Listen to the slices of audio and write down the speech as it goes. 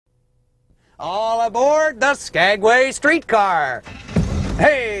All aboard the Skagway streetcar.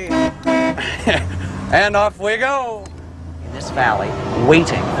 Hey! And off we go. In this valley,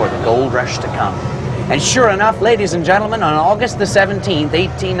 waiting for the gold rush to come. And sure enough, ladies and gentlemen, on August the 17th,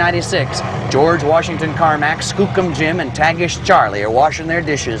 1896, George Washington Carmack, Skookum Jim, and Tagish Charlie are washing their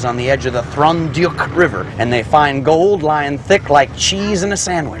dishes on the edge of the Klondike River, and they find gold lying thick like cheese in a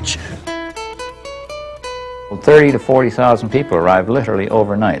sandwich. 30 to 40,000 people arrived literally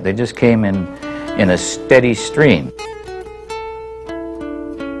overnight. They just came in a steady stream.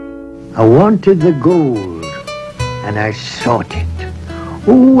 I wanted the gold, and I sought it.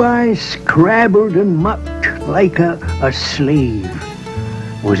 Oh, I scrabbled and mucked like a slave.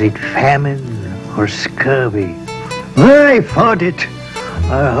 Was it famine or scurvy? I fought it.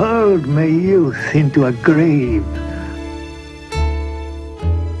 I hurled my youth into a grave.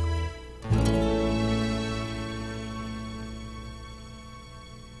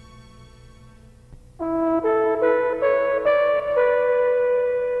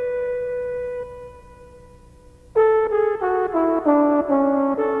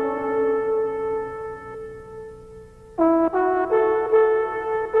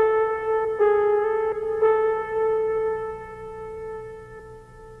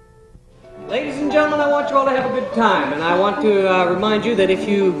 Ladies and gentlemen, I want you all to have a good time, and I want to remind you that if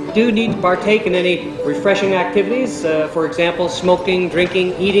you do need to partake in any refreshing activities, for example, smoking,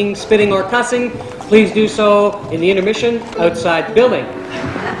 drinking, eating, spitting, or cussing, please do so in the intermission outside the building.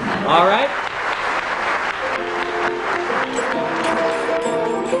 All right?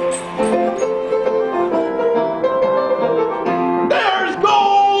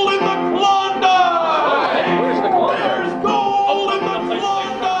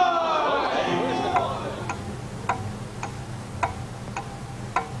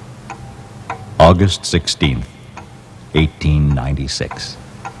 August 16th, 1896.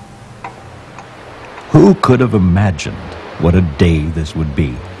 Who could have imagined what a day this would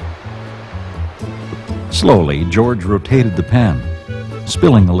be? Slowly, George rotated the pan,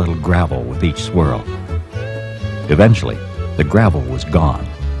 spilling a little gravel with each swirl. Eventually, the gravel was gone,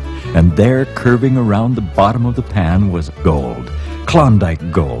 and there, curving around the bottom of the pan, was gold,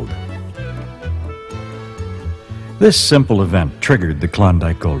 Klondike gold. This simple event triggered the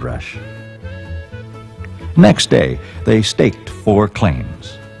Klondike Gold Rush. Next day, they staked 4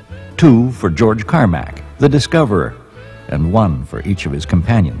 claims, 2 for George Carmack, the discoverer, and 1 for each of his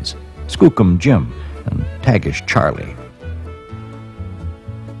companions, Skookum Jim and Tagish Charlie.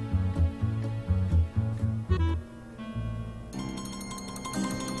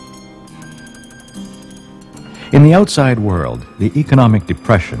 In the outside world, the economic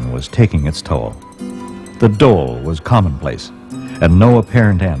depression was taking its toll. The dole was commonplace, and no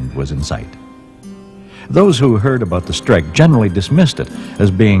apparent end was in sight. Those who heard about the strike generally dismissed it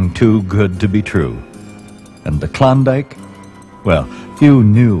as being too good to be true. And the Klondike? Well, few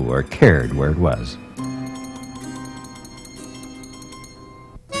knew or cared where it was.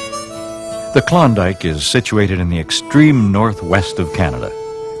 The Klondike is situated in the extreme northwest of Canada,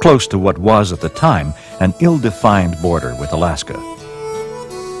 close to what was at the time an ill-defined border with Alaska.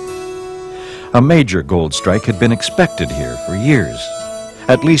 A major gold strike had been expected here for years.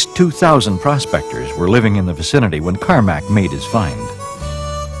 At least 2,000 prospectors were living in the vicinity when Carmack made his find.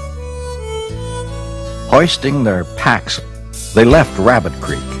 Hoisting their packs, they left Rabbit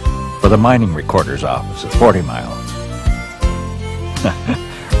Creek for the mining recorder's office at 40 Mile.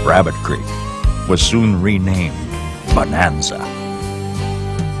 Rabbit Creek was soon renamed Bonanza.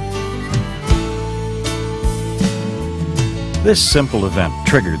 This simple event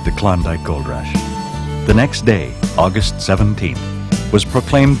triggered the Klondike Gold Rush. The next day, August 17th, was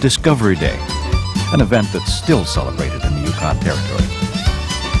proclaimed Discovery Day, an event that's still celebrated in the Yukon Territory.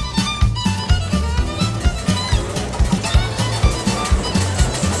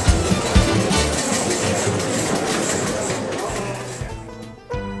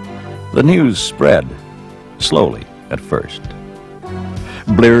 The news spread, slowly at first.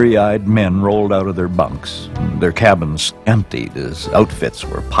 Bleary-eyed men rolled out of their bunks, their cabins emptied as outfits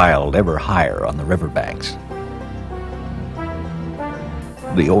were piled ever higher on the riverbanks.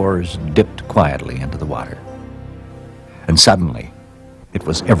 The oars dipped quietly into the water. And suddenly, it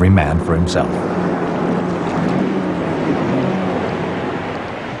was every man for himself.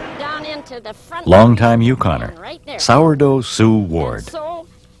 Down into the front. Longtime Yukoner, right there. Sourdough Sue Ward. So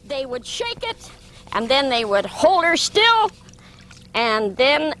they would shake it, and then they would hold her still, and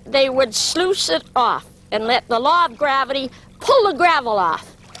then they would sluice it off and let the law of gravity pull the gravel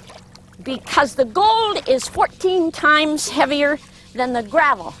off. Because the gold is 14 times heavier than the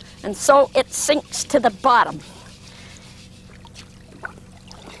gravel, and so it sinks to the bottom.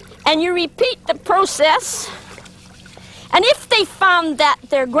 And you repeat the process. And if they found that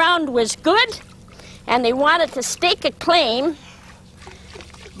their ground was good and they wanted to stake a claim,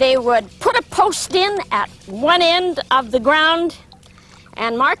 they would put a post in at one end of the ground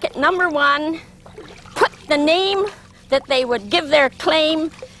and mark it number 1, put the name that they would give their claim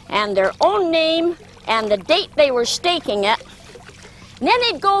and their own name and the date they were staking it. And then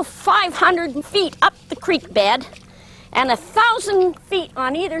they'd go 500 feet up the creek bed and 1,000 feet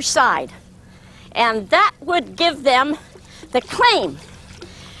on either side. And that would give them the claim.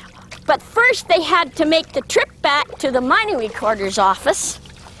 But first they had to make the trip back to the mining recorder's office,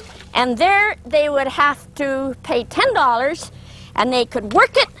 and there they would have to pay $10 and they could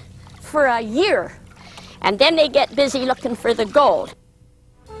work it for a year. And then they get busy looking for the gold.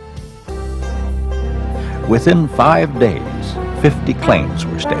 Within 5 days, 50 claims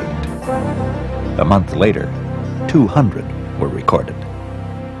were staked. A month later, 200 were recorded.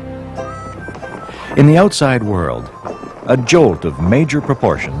 In the outside world, a jolt of major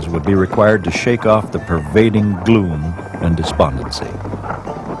proportions would be required to shake off the pervading gloom and despondency.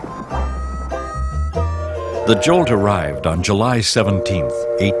 The jolt arrived on July 17,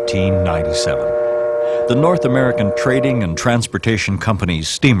 1897. The North American Trading and Transportation Company's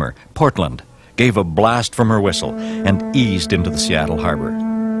steamer, Portland, gave a blast from her whistle and eased into the Seattle harbor.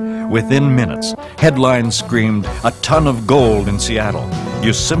 Within minutes, headlines screamed, "A ton of gold in Seattle.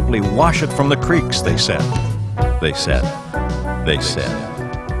 You simply wash it from the creeks," they said. They said. They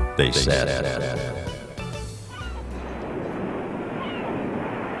said. They said.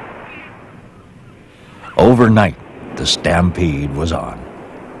 Overnight, the stampede was on.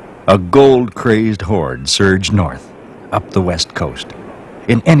 A gold-crazed horde surged north, up the west coast,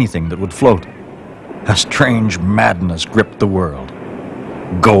 in anything that would float. A strange madness gripped the world.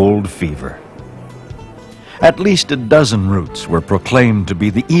 Gold fever. At least a dozen routes were proclaimed to be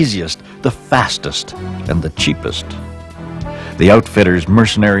the easiest, the fastest, and the cheapest. The outfitters'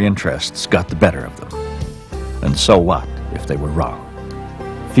 mercenary interests got the better of them. And so what if they were wrong?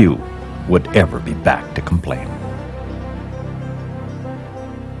 Few would ever be back to complain.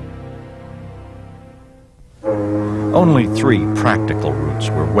 Only 3 practical routes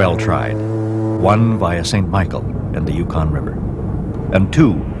were well tried. 1 via St. Michael and the Yukon River, and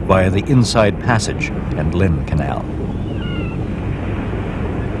 2 via the Inside Passage and Lynn Canal.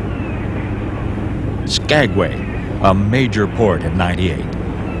 Skagway, a major port at 98,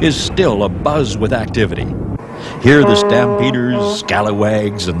 is still abuzz with activity. Here the stampeders,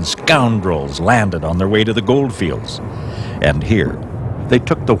 scalawags, and scoundrels landed on their way to the gold fields. And here they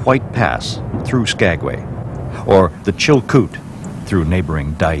took the White Pass through Skagway, or the Chilkoot through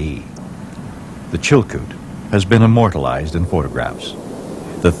neighboring Dyea. The Chilkoot has been immortalized in photographs.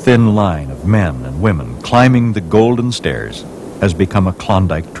 The thin line of men and women climbing the golden stairs has become a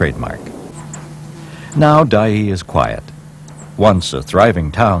Klondike trademark. Now Dyea is quiet. Once a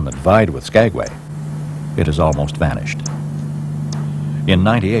thriving town that vied with Skagway, it has almost vanished. In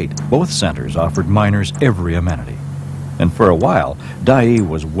 '98, both centers offered miners every amenity, and for a while, Dyea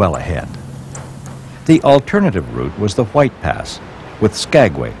was well ahead. The alternative route was the White Pass, with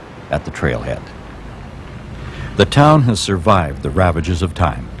Skagway at the trailhead. The town has survived the ravages of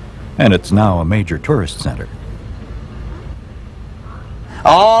time, and it's now a major tourist center.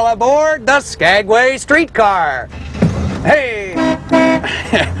 All aboard the Skagway streetcar! Hey!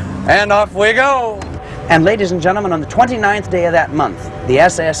 And off we go! And ladies and gentlemen, on the 29th day of that month, the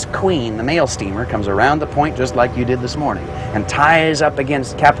SS Queen, the mail steamer, comes around the point just like you did this morning and ties up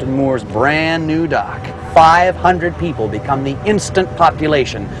against Captain Moore's brand new dock. 500 people become the instant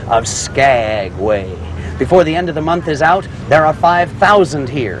population of Skagway. Before the end of the month is out, there are 5,000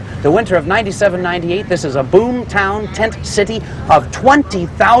 here. The winter of '97-98, this is a boom town tent city of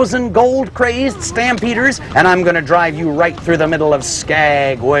 20,000 gold-crazed stampeders, and I'm going to drive you right through the middle of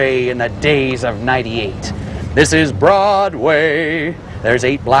Skagway in the days of '98. This is Broadway. There's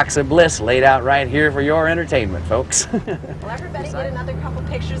 8 blocks of bliss laid out right here for your entertainment, folks. Will everybody get another couple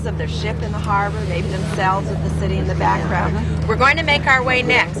pictures of their ship in the harbor, maybe themselves with the city in the background? We're going to make our way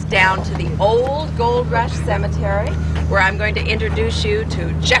next down to the old Gold Rush Cemetery, where I'm going to introduce you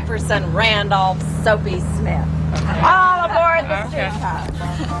to Jefferson Randolph Soapy Smith. All aboard the streetcar.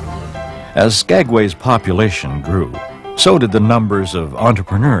 As Skagway's population grew, so did the numbers of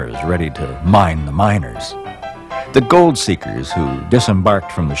entrepreneurs ready to mine the miners. The gold seekers who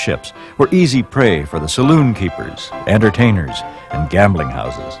disembarked from the ships were easy prey for the saloon keepers, entertainers, and gambling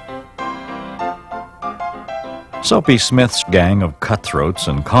houses. Soapy Smith's gang of cutthroats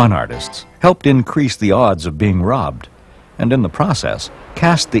and con artists helped increase the odds of being robbed, and in the process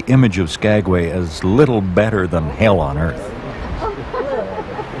cast the image of Skagway as little better than hell on earth.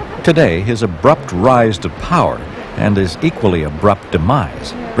 Today, his abrupt rise to power and his equally abrupt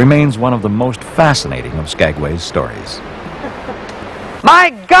demise remains one of the most fascinating of Skagway's stories.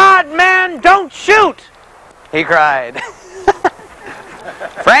 "My God, man, don't shoot!" he cried.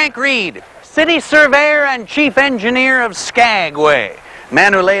 Frank Reed, city surveyor and chief engineer of Skagway,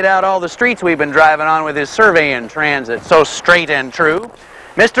 man who laid out all the streets we've been driving on with his surveying transit, so straight and true.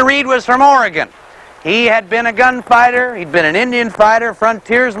 Mr. Reed was from Oregon. He had been a gunfighter, he'd been an Indian fighter,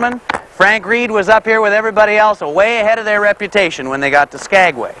 frontiersman. Frank Reed was up here with everybody else way ahead of their reputation when they got to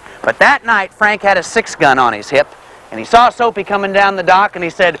Skagway. But that night, Frank had a 6-gun on his hip, and he saw Soapy coming down the dock, and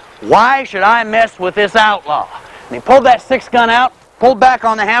he said, "Why should I mess with this outlaw?" And he pulled that 6-gun out, pulled back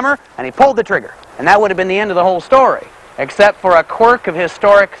on the hammer, and he pulled the trigger. And that would have been the end of the whole story, except for a quirk of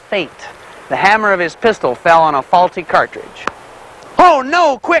historic fate. The hammer of his pistol fell on a faulty cartridge. "Oh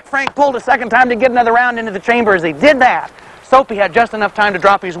no, quick!" Frank pulled a second time to get another round into the chamber. As he did that, Soapy had just enough time to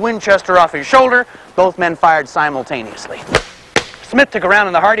drop his Winchester off his shoulder. Both men fired simultaneously. Smith took a round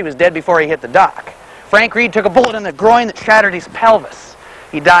in the heart. He was dead before he hit the dock. Frank Reed took a bullet in the groin that shattered his pelvis.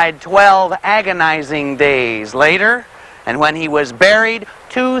 He died 12 agonizing days later, and when he was buried,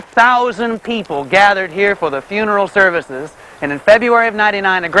 2,000 people gathered here for the funeral services, and in February of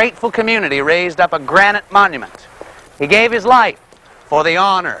 '99, a grateful community raised up a granite monument. He gave his life for the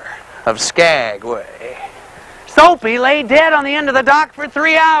honor of Skagway. Soapy lay dead on the end of the dock for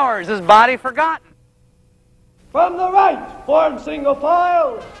 3 hours, his body forgotten. From the right, form single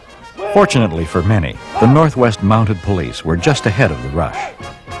file. Fortunately for many, the Northwest Mounted Police were just ahead of the rush.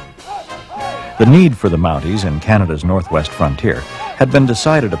 The need for the Mounties in Canada's northwest frontier had been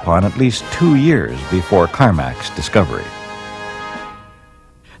decided upon at least 2 years before Carmack's discovery.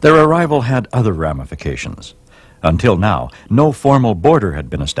 Their arrival had other ramifications. Until now, no formal border had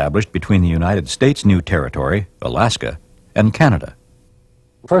been established between the United States' new territory, Alaska, and Canada.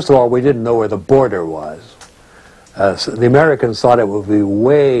 First of all, we didn't know where the border was. So the Americans thought it would be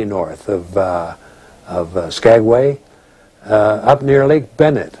way north of Skagway, up near Lake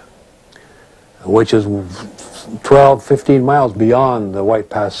Bennett, which is 12, 15 miles beyond the White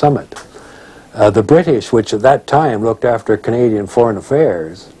Pass summit. The British, which at that time looked after Canadian foreign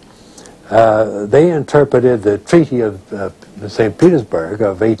affairs, they interpreted the Treaty of St. Petersburg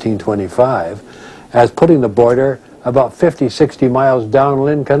of 1825 as putting the border about 50, 60 miles down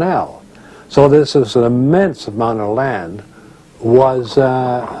Lynn Canal. So this is an immense amount of land was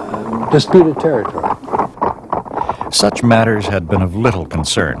disputed territory. Such matters had been of little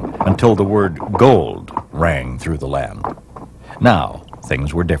concern until the word gold rang through the land. Now,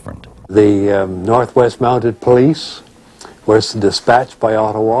 things were different. The Northwest Mounted Police was dispatched by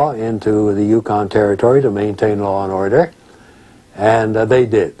Ottawa into the Yukon territory to maintain law and order, and they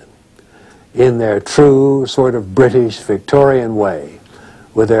did, in their true sort of British Victorian way,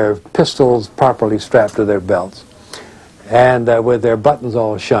 with their pistols properly strapped to their belts, and with their buttons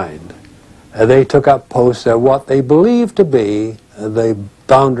all shined. They took up posts at what they believed to be the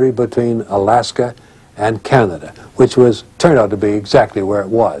boundary between Alaska and Canada, which turned out to be exactly where it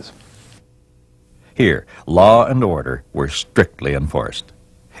was. Here, law and order were strictly enforced.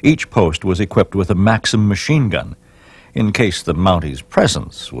 Each post was equipped with a Maxim machine gun, in case the Mounties'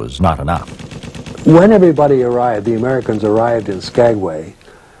 presence was not enough. When everybody arrived, the Americans arrived in Skagway,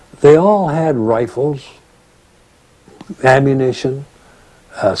 they all had rifles, ammunition,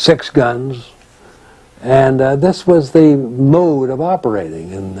 6 guns, and this was the mode of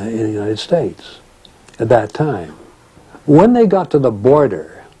operating in the United States at that time. When they got to the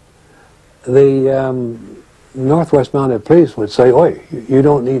border, the Northwest Mounted Police would say, "Oi, you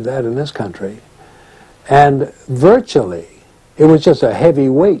don't need that in this country." And virtually, it was just a heavy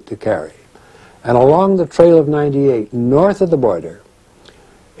weight to carry. And along the Trail of 98, north of the border,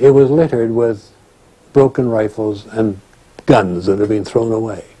 it was littered with broken rifles and guns that had been thrown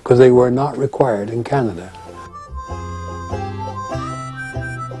away, because they were not required in Canada.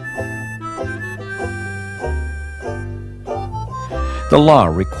 The law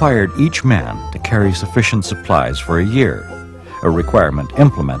required each man to carry sufficient supplies for a year, a requirement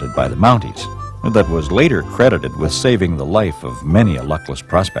implemented by the Mounties that was later credited with saving the life of many a luckless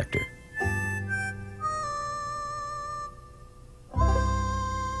prospector.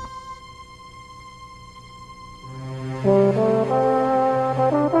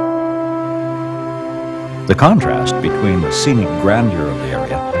 The contrast between the scenic grandeur of the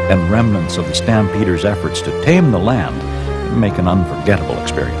area and remnants of the stampeders' efforts to tame the land make an unforgettable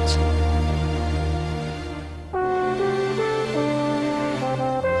experience.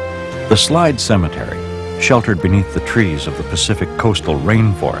 The Slide Cemetery, sheltered beneath the trees of the Pacific coastal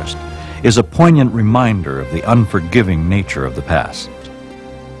rainforest, is a poignant reminder of the unforgiving nature of the past.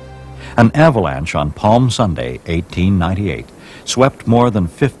 An avalanche on Palm Sunday, 1898, swept more than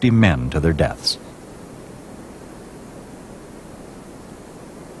 50 men to their deaths.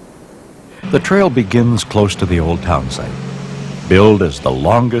 The trail begins close to the old town site, billed as the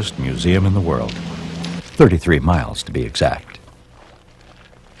longest museum in the world, 33 miles to be exact.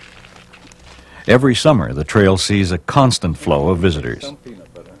 Every summer, the trail sees a constant flow of visitors.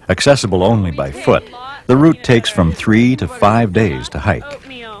 Accessible only by foot, the route takes from 3 to 5 days to hike.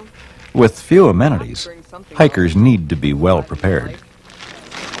 With few amenities, hikers need to be well prepared.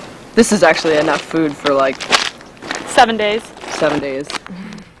 This is actually enough food for like 7 days. 7 days.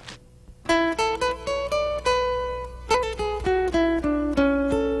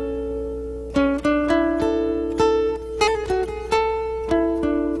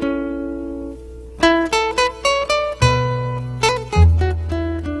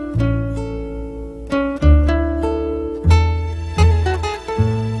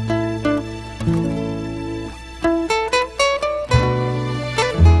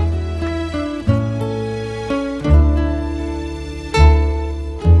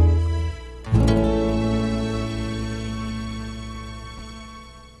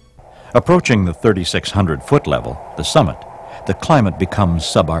 Approaching the 3,600-foot level, the summit, the climate becomes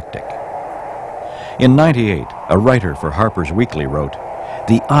subarctic. In '98, a writer for Harper's Weekly wrote,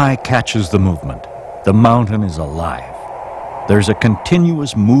 "The eye catches the movement. The mountain is alive. There's a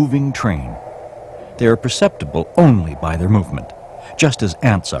continuous moving train. They are perceptible only by their movement, just as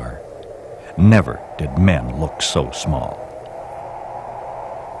ants are. Never did men look so small."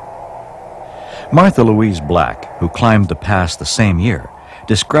 Martha Louise Black, who climbed the pass the same year,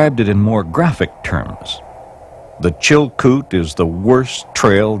 described it in more graphic terms. "The Chilkoot is the worst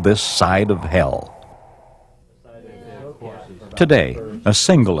trail this side of hell." Today, a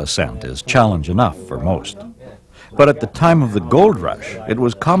single ascent is challenge enough for most. But at the time of the gold rush, it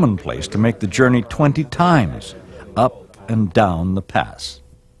was commonplace to make the journey 20 times, up and down the pass.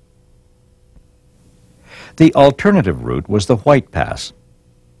 The alternative route was the White Pass.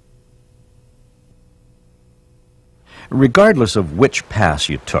 Regardless of which pass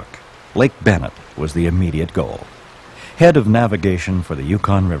you took, Lake Bennett was the immediate goal. Head of navigation for the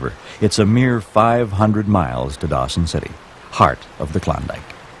Yukon River, it's a mere 500 miles to Dawson City, heart of the Klondike.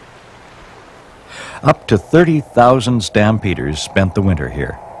 Up to 30,000 stampeders spent the winter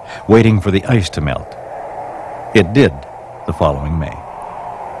here, waiting for the ice to melt. It did the following May,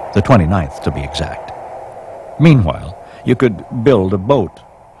 the 29th to be exact. Meanwhile, you could build a boat.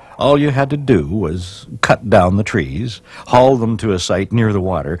 All you had to do was cut down the trees, haul them to a site near the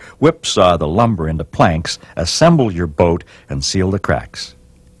water, whipsaw the lumber into planks, assemble your boat, and seal the cracks.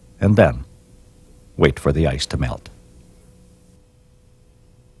 And then wait for the ice to melt.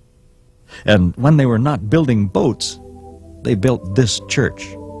 And when they were not building boats, they built this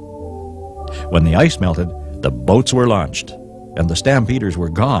church. When the ice melted, the boats were launched, and the stampeders were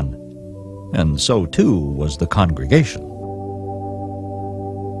gone. And so, too, was the congregation.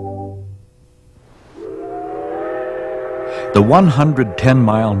 The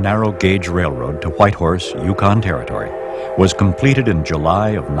 110-mile narrow-gauge railroad to Whitehorse, Yukon Territory, was completed in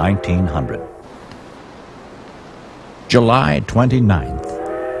July of 1900. July 29th,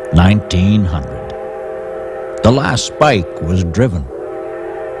 1900. The last spike was driven.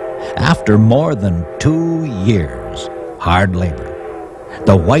 After more than 2 years' hard labor,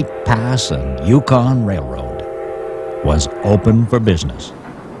 the White Pass and Yukon Railroad was open for business.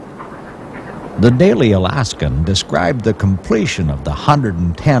 The Daily Alaskan described the completion of the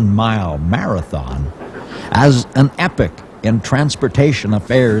 110-mile marathon as an epic in transportation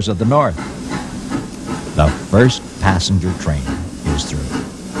affairs of the North. The first passenger train is through.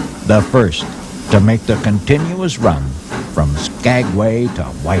 The first to make the continuous run from Skagway to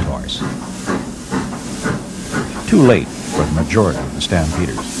Whitehorse. Too late for the majority of the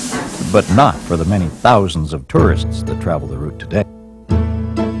stampeders, but not for the many thousands of tourists that travel the route today.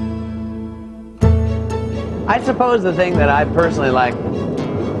 I suppose the thing that I personally like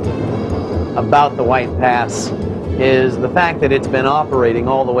about the White Pass is the fact that it's been operating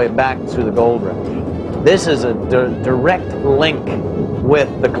all the way back through the gold rush. This is a direct link with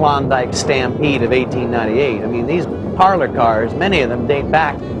the Klondike Stampede of 1898. I mean, these parlor cars, many of them date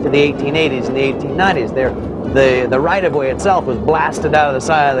back to the 1880s and the 1890s. The right-of-way itself was blasted out of the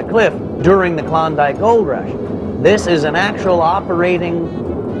side of the cliff during the Klondike gold rush. This is an actual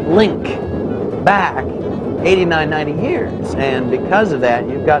operating link back 89, 90 years, and because of that,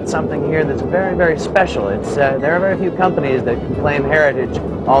 you've got something here that's very, very special. There are very few companies that can claim heritage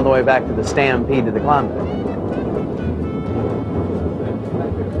all the way back to the Stampede to the Klondike.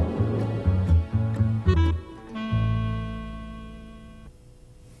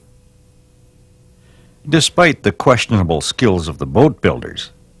 Despite the questionable skills of the boat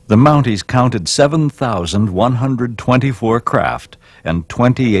builders, the Mounties counted 7,124 craft and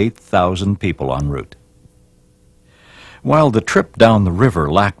 28,000 people en route. While the trip down the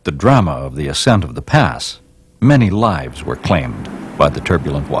river lacked the drama of the ascent of the pass, many lives were claimed by the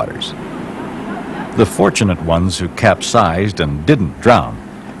turbulent waters. The fortunate ones who capsized and didn't drown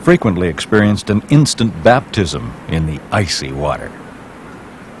frequently experienced an instant baptism in the icy water.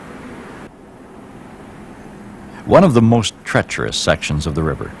 One of the most treacherous sections of the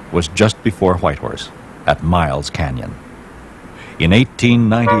river was just before Whitehorse, at Miles Canyon. In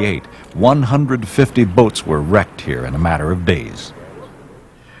 1898, 150 boats were wrecked here in a matter of days.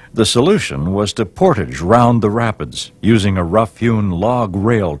 The solution was to portage round the rapids using a rough-hewn log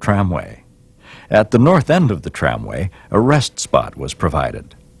rail tramway. At the north end of the tramway, a rest spot was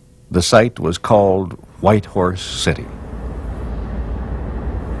provided. The site was called Whitehorse City.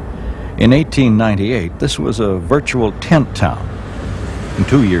 In 1898, this was a virtual tent town, and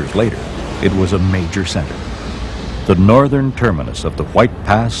 2 years later, it was a major center, the northern terminus of the White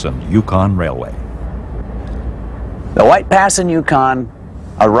Pass and Yukon Railway. The White Pass and Yukon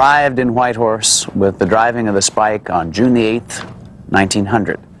arrived in Whitehorse with the driving of the spike on June the 8th,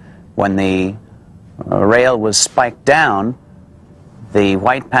 1900. When the rail was spiked down, the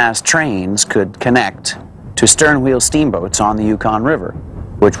White Pass trains could connect to stern-wheel steamboats on the Yukon River,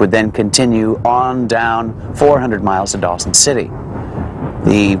 which would then continue on down 400 miles to Dawson City.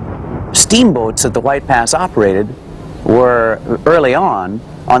 The steamboats that the White Pass operated were early on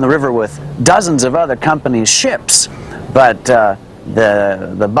the river with dozens of other companies' ships, but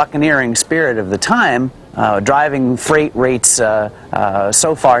the buccaneering spirit of the time, driving freight rates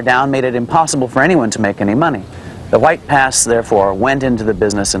so far down, made it impossible for anyone to make any money. The White Pass, therefore, went into the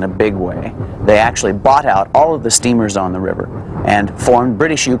business in a big way. They actually bought out all of the steamers on the river and formed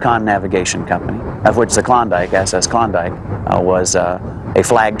British Yukon Navigation Company, of which the Klondike, SS Klondike, was a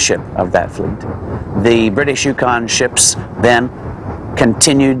flagship of that fleet. The British Yukon ships then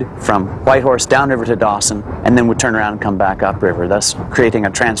continued from Whitehorse downriver to Dawson, and then would turn around and come back upriver, thus creating a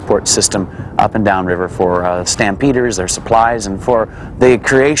transport system up and downriver for stampeders, their supplies, and for the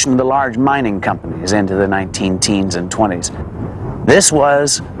creation of the large mining companies into the 19-teens and 20s. This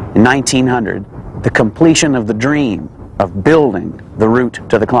was, in 1900, the completion of the dream of building the route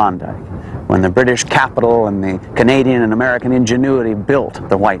to the Klondike, when the British capital and the Canadian and American ingenuity built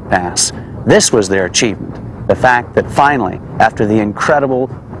the White Pass. This was their achievement. The fact that finally, after the incredible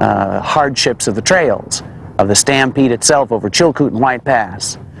hardships of the trails, of the stampede itself over Chilkoot and White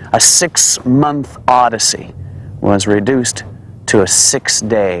Pass, a 6-month odyssey was reduced to a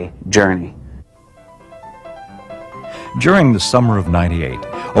 6-day journey. During the summer of '98,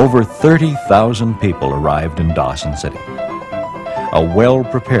 over 30,000 people arrived in Dawson City. A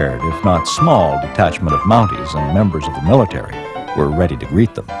well-prepared, if not small, detachment of Mounties and members of the military were ready to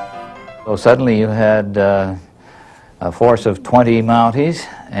greet them. So suddenly you had a force of 20 Mounties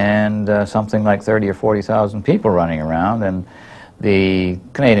and something like 30 or 40,000 people running around, and the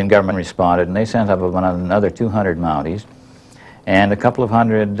Canadian government responded, and they sent up another 200 Mounties and a couple of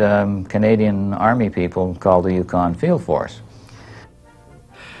hundred Canadian Army people called the Yukon Field Force.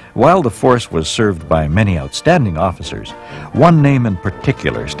 While the force was served by many outstanding officers, one name in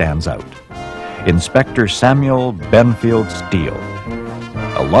particular stands out: Inspector Samuel Benfield Steele,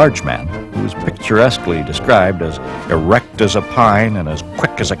 a large man who was picturesquely described as erect as a pine and as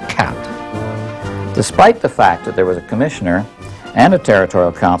quick as a cat. Despite the fact that there was a commissioner and a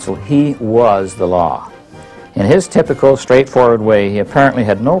territorial council, he was the law. In his typical straightforward way, he apparently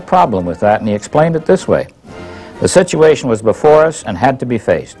had no problem with that, and he explained it this way: the situation was before us and had to be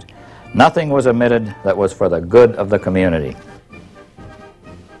faced. Nothing was omitted that was for the good of the community.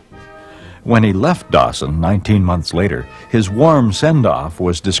 When he left Dawson 19 months later, his warm send-off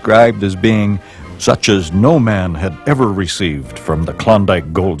was described as being such as no man had ever received from the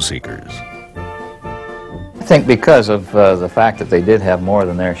Klondike gold seekers. I think because of the fact that they did have more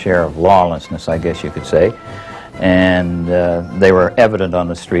than their share of lawlessness, I guess you could say, and they were evident on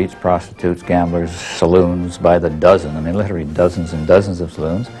the streets: prostitutes, gamblers, saloons by the dozen. I mean, literally dozens and dozens of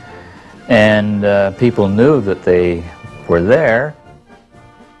saloons. And people knew that they were there,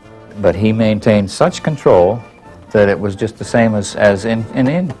 but he maintained such control that it was just the same as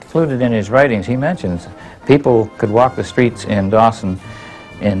included in his writings. He mentions people could walk the streets in Dawson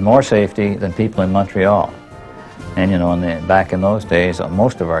in more safety than people in Montreal. And you know, back in those days,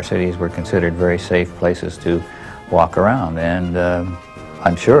 most of our cities were considered very safe places to walk around, and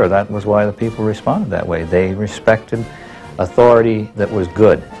I'm sure that was why the people responded that way. They respected authority that was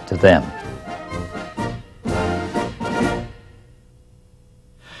good to them.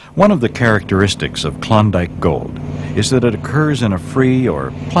 One of the characteristics of Klondike gold is that it occurs in a free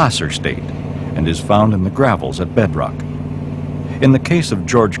or placer state and is found in the gravels at bedrock. In the case of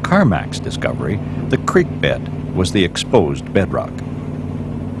George Carmack's discovery, the creek bed was the exposed bedrock.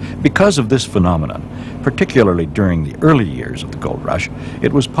 Because of this phenomenon, particularly during the early years of the gold rush,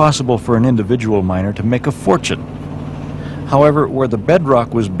 it was possible for an individual miner to make a fortune. However, where the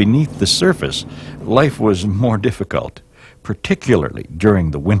bedrock was beneath the surface, life was more difficult, particularly during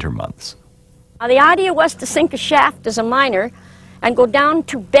the winter months. The idea was to sink a shaft as a miner and go down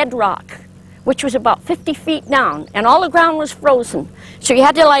to bedrock, which was about 50 feet down, and all the ground was frozen. So you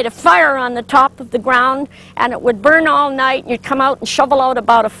had to light a fire on the top of the ground, and it would burn all night. You'd come out and shovel out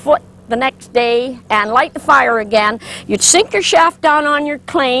about a foot the next day and light the fire again. You'd sink your shaft down on your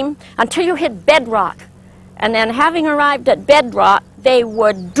claim until you hit bedrock. And then having arrived at bedrock, they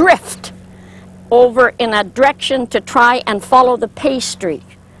would drift over in a direction to try and follow the pay streak.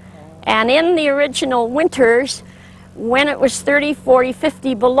 And in the original winters, when it was 30, 40,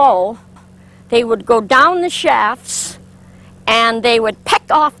 50 below, they would go down the shafts and they would peck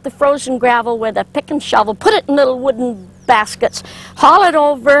off the frozen gravel with a pick and shovel, put it in little wooden baskets, haul it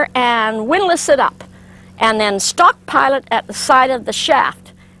over and windlass it up, and then stockpile it at the side of the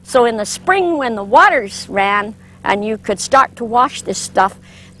shaft. So in the spring when the waters ran and you could start to wash this stuff,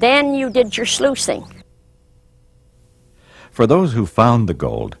 then you did your sluicing. For those who found the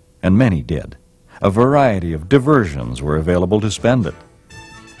gold, and many did, a variety of diversions were available to spend it.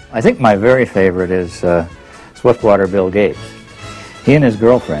 I think my very favorite is Swiftwater Bill Gates. He and his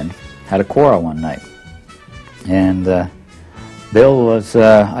girlfriend had a quarrel one night, and Bill was,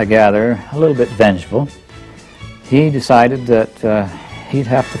 I gather, a little bit vengeful. He decided that he'd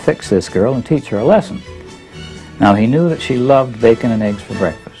have to fix this girl and teach her a lesson. Now, he knew that she loved bacon and eggs for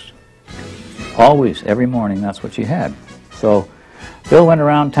breakfast. Always, every morning, that's what she had. So Bill went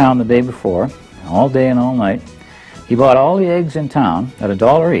around town the day before, all day and all night. He bought all the eggs in town at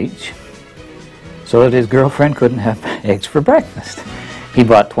 $1 each so that his girlfriend couldn't have eggs for breakfast. He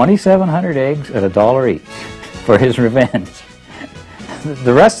bought 2,700 eggs at $1 each for his revenge.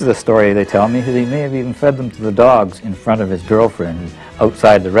 The rest of the story, they tell me, is he may have even fed them to the dogs in front of his girlfriend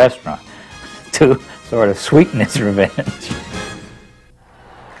outside the restaurant to sort of sweeten his revenge.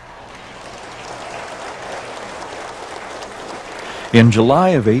 In July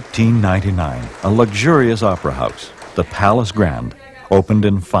of 1899, a luxurious opera house, the Palace Grand, opened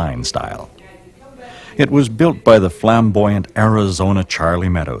in fine style. It was built by the flamboyant Arizona Charlie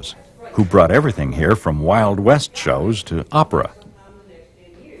Meadows, who brought everything here from Wild West shows to opera.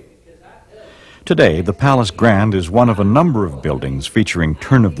 Today, the Palace Grand is one of a number of buildings featuring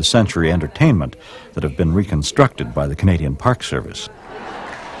turn-of-the-century entertainment that have been reconstructed by the Canadian Park Service.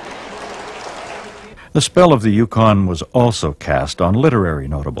 The spell of the Yukon was also cast on literary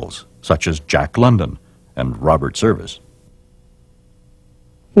notables, such as Jack London and Robert Service.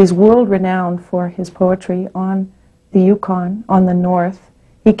 He's world-renowned for his poetry on the Yukon, on the north.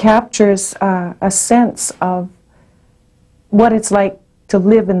 He captures a sense of what it's like to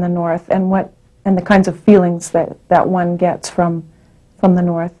live in the north and the kinds of feelings that one gets from the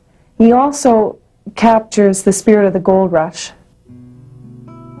north. He also captures the spirit of the gold rush.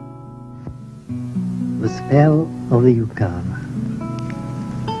 The spell of the Yukon.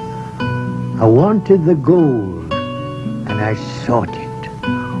 I wanted the gold, and I sought it.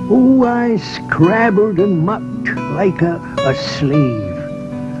 Oh, I scrabbled and mucked like a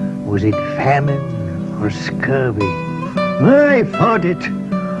slave. Was it famine or scurvy? I fought it.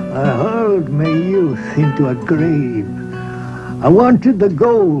 I hurled my youth into a grave. I wanted the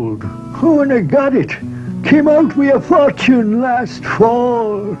gold. Oh, and I got it. Came out with a fortune last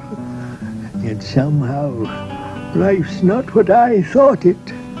fall. Yet somehow, life's not what I thought it.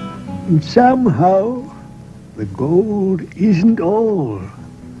 And somehow, the gold isn't all.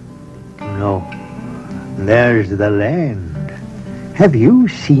 No, there's the land. Have you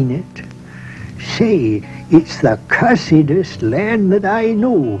seen it? Say, it's the cussedest land that I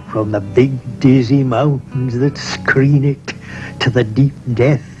know, from the big dizzy mountains that screen it to the deep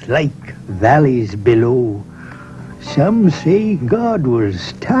death-like valleys below. Some say God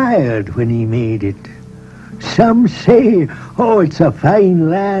was tired when he made it. Some say, oh, it's a fine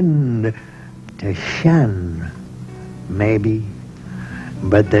land to shun, maybe.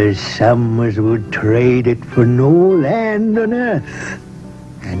 But there's some as would trade it for no land on earth,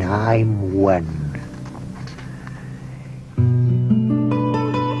 and I'm one.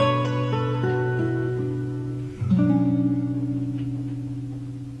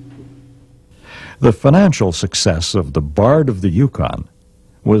 The financial success of the Bard of the Yukon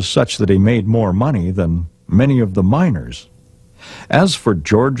was such that he made more money than many of the miners. As for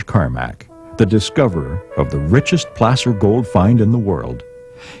George Carmack, the discoverer of the richest placer gold find in the world,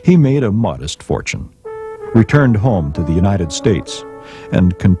 he made a modest fortune, returned home to the United States,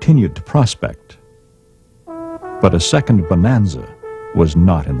 and continued to prospect. But a second bonanza was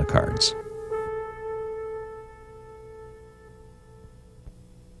not in the cards.